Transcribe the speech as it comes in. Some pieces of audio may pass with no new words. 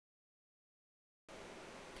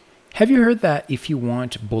Have you heard that if you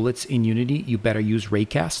want bullets in Unity, you better use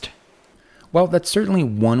RAYCAST? Well, that's certainly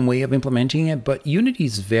one way of implementing it, but Unity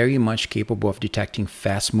is very much capable of detecting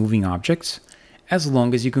fast-moving objects as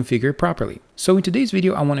long as you configure it properly. So in today's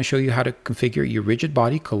video, I want to show you how to configure your rigid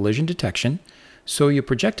body collision detection so your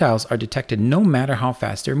projectiles are detected no matter how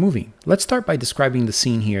fast they're moving. Let's start by describing the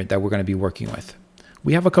scene here that we're going to be working with.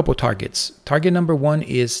 We have a couple targets. Target number one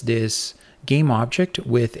is this game object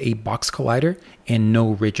with a box collider and no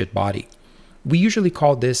rigid body. We usually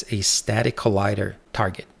call this a static collider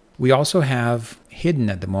target. We also have hidden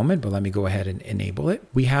at the moment, but let me go ahead and enable it.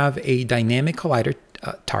 We have a dynamic collider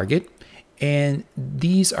target, and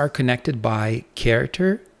these are connected by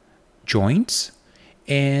character joints,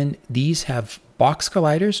 and these have box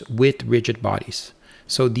colliders with rigid bodies.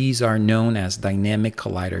 So these are known as dynamic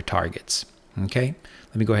collider targets. Okay,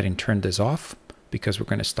 let me go ahead and turn this off because we're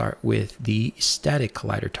going to start with the static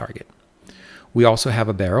collider target. We also have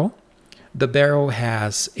a barrel. The barrel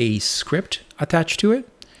has a script attached to it.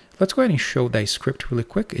 Let's go ahead and show that script really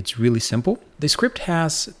quick. It's really simple. The script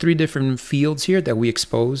has three different fields here that we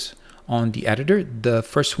expose on the editor. The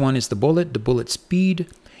first one is the bullet speed,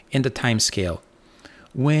 and the time scale.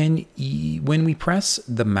 When we press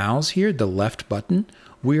the mouse here, the left button,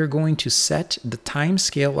 we are going to set the time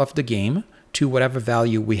scale of the game to whatever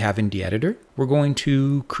value we have in the editor. We're going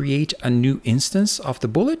to create a new instance of the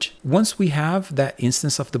bullet. Once we have that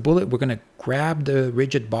instance of the bullet, we're going to grab the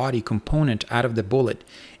rigid body component out of the bullet,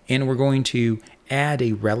 and we're going to add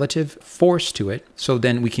a relative force to it, so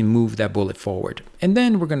then we can move that bullet forward. And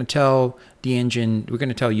then we're going to tell the engine, we're going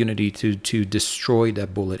to tell Unity to destroy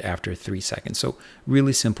that bullet after 3 seconds. So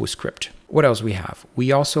really simple script. What else we have?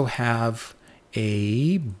 We also have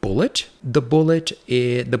a bullet. The bullet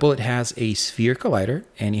has a sphere collider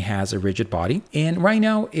and it has a rigid body. And right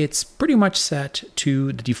now it's pretty much set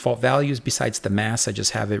to the default values. Besides the mass, I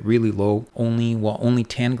just have it really low, only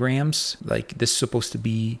 10 grams. Like this is supposed to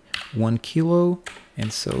be 1 kilo.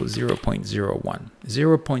 And so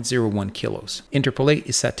 0.01 kilos. Interpolate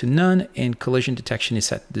is set to none and collision detection is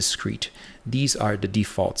set to discrete. These are the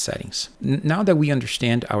default settings. Now that we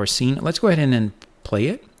understand our scene, let's go ahead and then play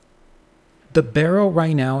it. The barrel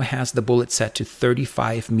right now has the bullet set to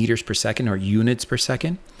 35 meters per second or units per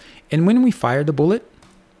second. And when we fire the bullet,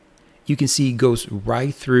 you can see it goes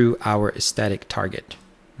right through our static target.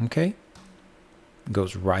 Okay? It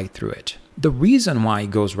goes right through it. The reason why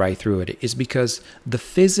it goes right through it is because the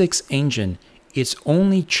physics engine is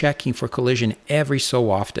only checking for collision every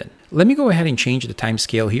so often. Let me go ahead and change the time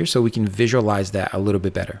scale here so we can visualize that a little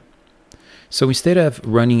bit better. So instead of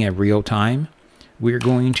running at real time, we're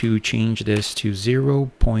going to change this to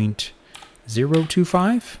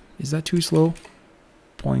 0.025. Is that too slow?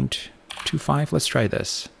 0.25. Let's try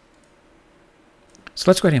this. So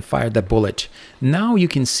let's go ahead and fire the bullet. Now you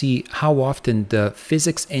can see how often the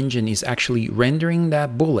physics engine is actually rendering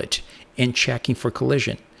that bullet and checking for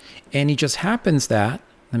collision. And it just happens that,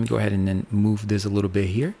 let me go ahead and then move this a little bit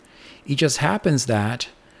here. It just happens that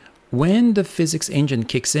when the physics engine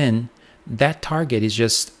kicks in, that target is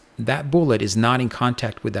just, that bullet is not in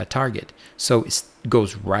contact with that target. So it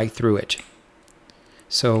goes right through it.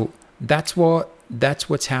 So that's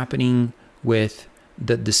what's happening with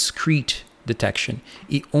the discrete detection.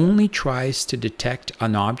 It only tries to detect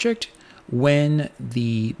an object when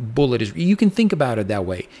the bullet is, you can think about it that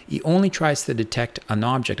way. It only tries to detect an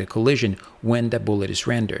object, a collision, when that bullet is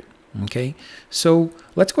rendered. Okay, so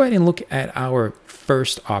let's go ahead and look at our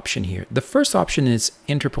first option here. The first option is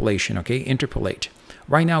interpolation. Okay, interpolate.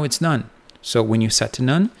 Right now it's none. So when you set to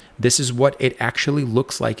none, this is what it actually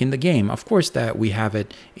looks like in the game. Of course that we have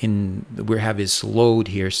it slowed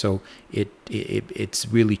here, so it's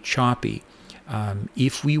really choppy.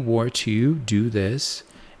 If we were to do this,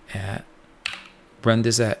 run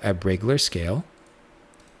this at a regular scale,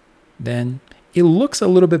 then it looks a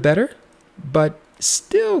little bit better, but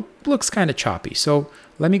still looks kind of choppy. So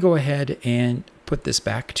let me go ahead and put this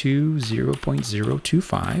back to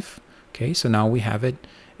 0.025. Okay, so now we have it,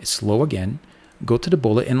 it's slow again. Go to the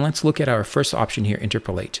bullet and let's look at our first option here,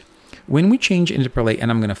 interpolate. When we change interpolate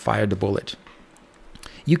and I'm going to fire the bullet,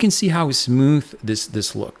 you can see how smooth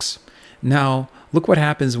this looks. Now, look what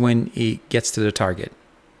happens when it gets to the target.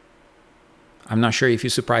 I'm not sure if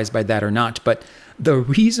you're surprised by that or not, but the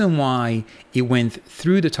reason why it went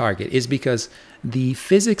through the target is because the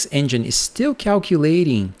physics engine is still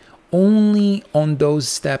calculating only on those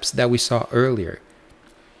steps that we saw earlier.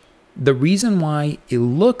 The reason why it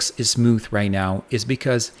looks smooth right now is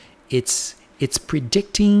because it's it's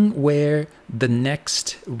predicting where the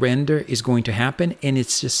next render is going to happen, and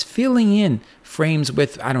it's just filling in frames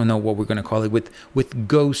with, I don't know what we're going to call it, with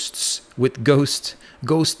ghost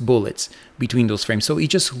bullets between those frames. So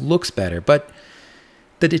it just looks better, but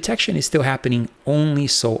the detection is still happening only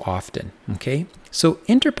so often. Okay, so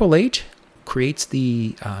interpolate creates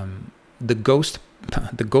the ghost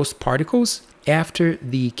particles after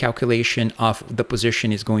the calculation of the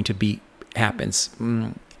position is going to be happens.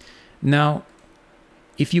 Now,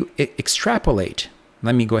 if you extrapolate,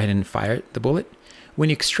 let me go ahead and fire the bullet. When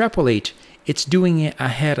you extrapolate, it's doing it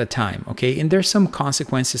ahead of time, okay? And there's some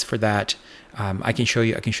consequences for that. I can show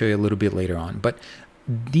you a little bit later on. But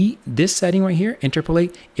this setting right here,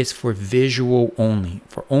 interpolate, is for visual only,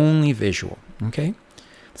 for only visual, okay?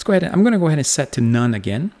 Let's go ahead. I'm going to go ahead and set to none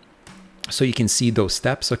again, so you can see those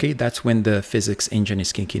steps, okay? That's when the physics engine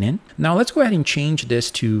is kicking in. Now let's go ahead and change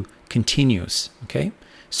this to continuous, okay?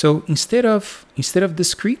 So instead of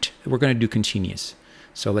discrete, we're going to do continuous.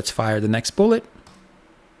 So let's fire the next bullet.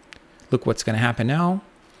 Look what's going to happen now.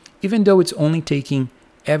 Even though it's only taking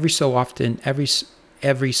every so often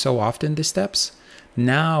the steps,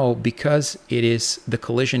 now because the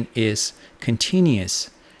collision is continuous,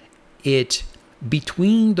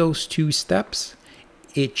 between those two steps,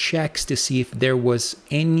 it checks to see if there was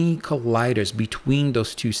any colliders between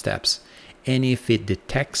those two steps. And if it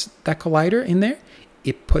detects that collider in there,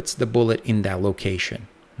 it puts the bullet in that location,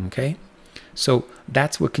 okay? So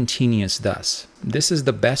that's what continuous does. This is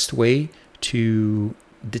the best way to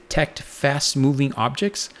detect fast-moving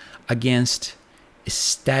objects against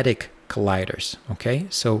static colliders, okay?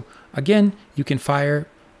 So again, you can fire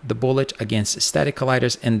the bullet against static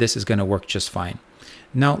colliders, and this is gonna work just fine.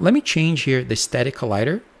 Now, let me change here the static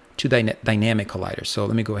collider to dynamic collider. So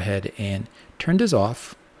let me go ahead and turn this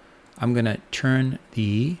off. I'm gonna turn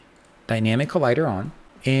the dynamic collider on,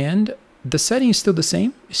 and the setting is still the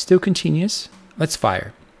same, it's still continuous. Let's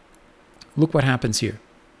fire. Look what happens here.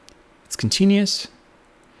 It's continuous,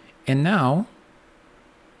 and now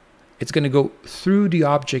it's gonna go through the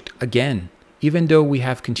object again, even though we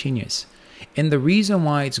have continuous. And the reason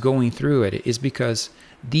why it's going through it is because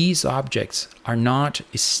these objects are not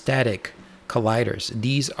static colliders.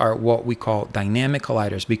 These are what we call dynamic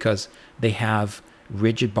colliders because they have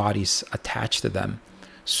rigid bodies attached to them.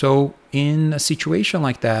 So in a situation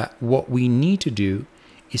like that, what we need to do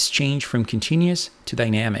is change from continuous to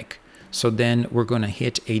dynamic. So then we're going to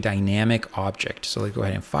hit a dynamic object. So let's go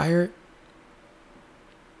ahead and fire.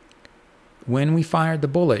 When we fire the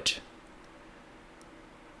bullet,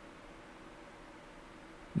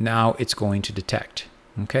 now it's going to detect.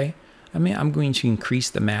 Okay, I'm going to increase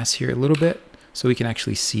the mass here a little bit so we can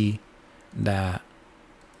actually see that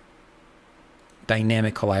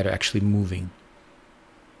dynamic collider actually moving.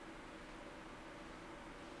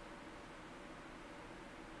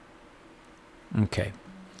 Okay,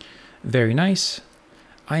 very nice.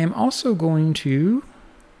 I am also going to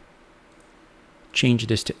change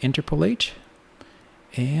this to interpolate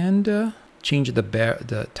and change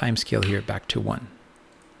the time scale here back to 1.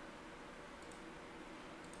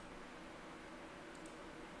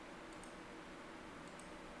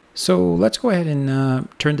 So let's go ahead and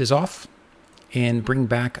turn this off and bring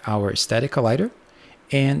back our static collider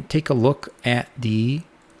and take a look at the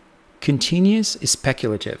continuous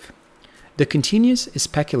speculative. The continuous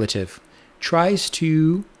speculative tries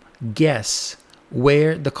to guess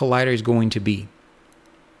where the collider is going to be.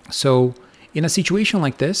 So in a situation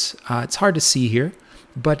like this, it's hard to see here,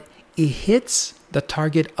 but it hits the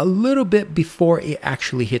target a little bit before it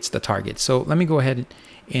actually hits the target. So let me go ahead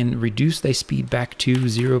and reduce the speed back to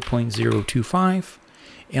 0.025,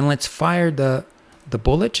 and let's fire the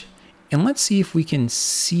bullet, and let's see if we can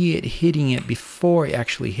see it hitting it before it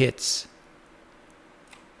actually hits.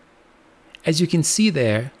 As you can see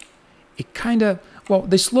there, it kind of, well,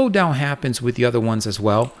 the slowdown happens with the other ones as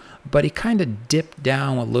well, but it kind of dipped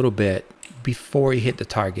down a little bit before it hit the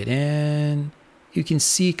target, and you can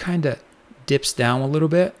see it kind of dips down a little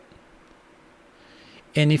bit.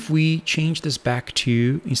 And if we change this back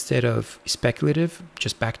to, instead of speculative,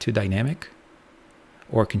 just back to dynamic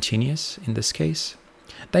or continuous in this case.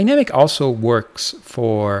 Dynamic also works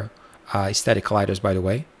for static colliders, by the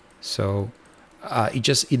way. So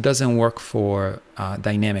it doesn't work for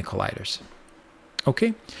dynamic colliders.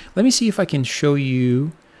 Okay, let me see if I can show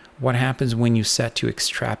you what happens when you set to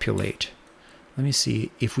extrapolate. Let me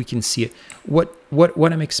see if we can see it. What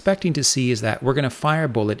I'm expecting to see is that we're going to fire a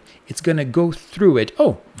bullet. It's going to go through it.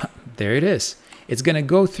 Oh, there it is. It's going to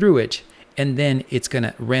go through it, and then it's going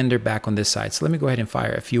to render back on this side. So let me go ahead and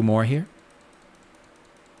fire a few more here.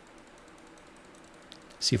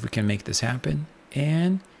 See if we can make this happen.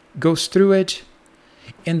 And goes through it.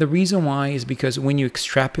 And the reason why is because when you're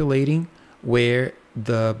extrapolating where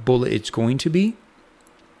the bullet is going to be,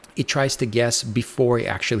 it tries to guess before it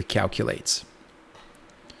actually calculates.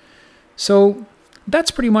 So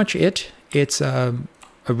that's pretty much it. It's a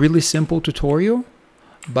really simple tutorial,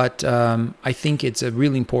 but I think it's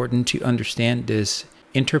really important to understand this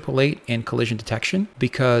interpolate and collision detection,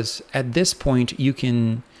 because at this point you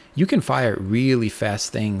can fire really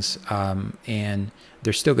fast things and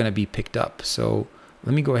they're still going to be picked up. So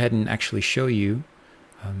let me go ahead and actually show you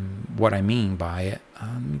what I mean by it.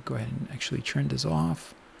 Let me go ahead and actually turn this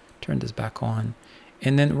off, turn this back on.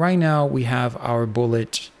 And then right now we have our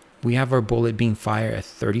bullet being fired at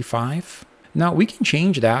 35. Now we can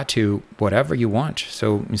change that to whatever you want.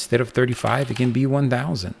 So instead of 35, it can be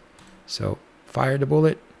 1000. So fire the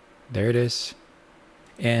bullet, there it is.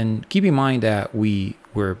 And keep in mind that the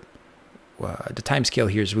time scale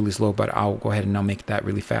here is really slow, but I'll go ahead and I'll make that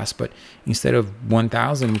really fast. But instead of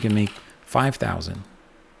 1000, we can make 5000.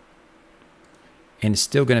 And it's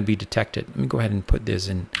still going to be detected. Let me go ahead and put this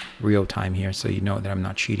in real time here so you know that I'm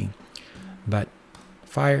not cheating. But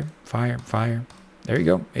fire, fire, fire. There you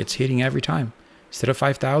go. It's hitting every time. Instead of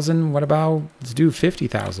 5000, what about, let's do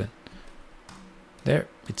 50,000. There,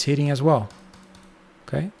 it's hitting as well.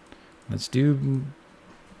 Okay, let's do,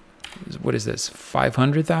 what is this,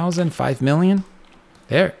 500,000, 5 million?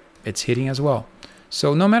 There, it's hitting as well.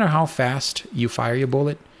 So no matter how fast you fire your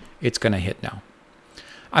bullet, it's going to hit now.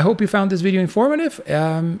 I hope you found this video informative.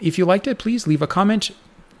 If you liked it, please leave a comment,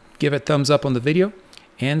 give a thumbs up on the video,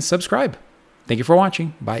 and subscribe. Thank you for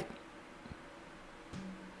watching. Bye.